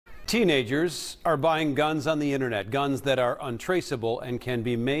Teenagers are buying guns on the internet, guns that are untraceable and can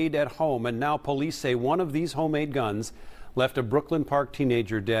be made at home. And now police say one of these homemade guns left a Brooklyn Park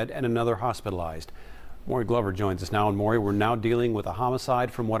teenager dead and another hospitalized. Maury Glover joins us now. And Maury, we're now dealing with a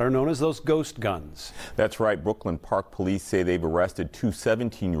homicide from what are known as those ghost guns. That's right. Brooklyn Park police say they've arrested two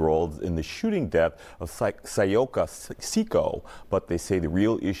 17-year-olds in the shooting death of Sayoka Siko. But they say the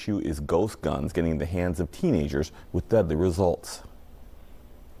real issue is ghost guns getting in the hands of teenagers with deadly results.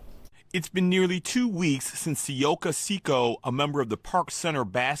 It's been nearly 2 weeks since Sayoka Siko, a member of the Park Center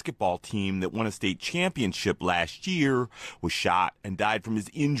basketball team that won a state championship last year, was shot and died from his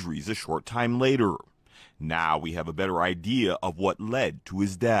injuries a short time later. Now we have a better idea of what led to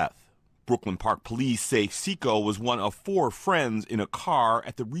his death. Brooklyn Park police say Siko was one of 4 friends in a car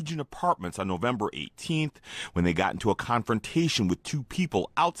at the Regent Apartments on November 18th when they got into a confrontation with 2 people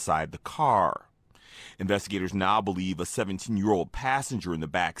outside the car. Investigators now believe a 17-year-old passenger in the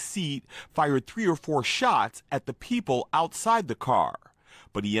back seat fired 3 or 4 shots at the people outside the car,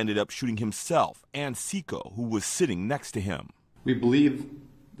 but he ended up shooting himself and Siko, who was sitting next to him. We believe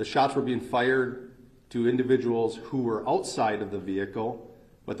the shots were being fired to individuals who were outside of the vehicle,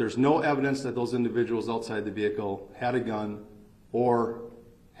 but there's no evidence that those individuals outside the vehicle had a gun or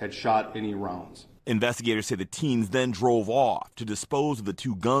had shot any rounds. Investigators say the teens then drove off to dispose of the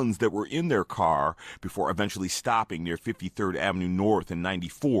 2 guns that were in their car before eventually stopping near 53rd Avenue North and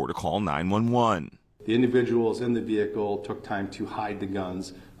 94 to call 911. The individuals in the vehicle took time to hide the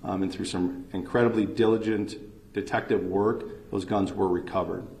guns, and through some incredibly diligent detective work, those guns were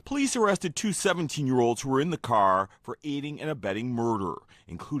recovered. Police arrested 2 17-year-olds who were in the car for aiding and abetting murder,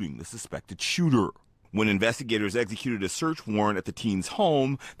 including the suspected shooter. When investigators executed a search warrant at the teens'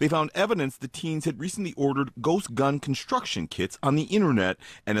 home, they found evidence the teens had recently ordered ghost gun construction kits on the internet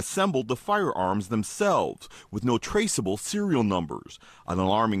and assembled the firearms themselves with no traceable serial numbers, an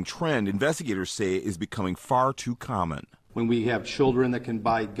alarming trend investigators say is becoming far too common. When we have children that can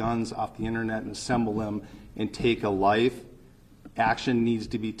buy guns off the internet and assemble them and take a life, action needs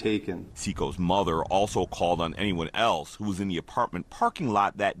to be taken. Siko's mother also called on anyone else who was in the apartment parking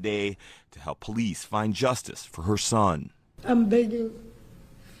lot that day to help police find justice for her son. I'm begging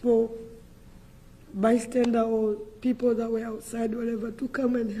for bystander or people that were outside, whatever, to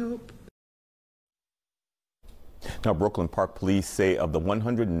come and help. Now, Brooklyn Park police say of the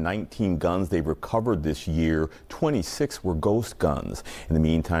 119 guns they've recovered this year, 26 were ghost guns. In the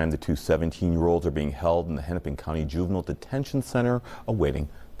meantime, the 2 17-year-olds are being held in the Hennepin County Juvenile Detention Center awaiting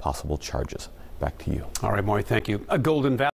possible charges. Back to you. All right, Maury, thank you. A Golden Valley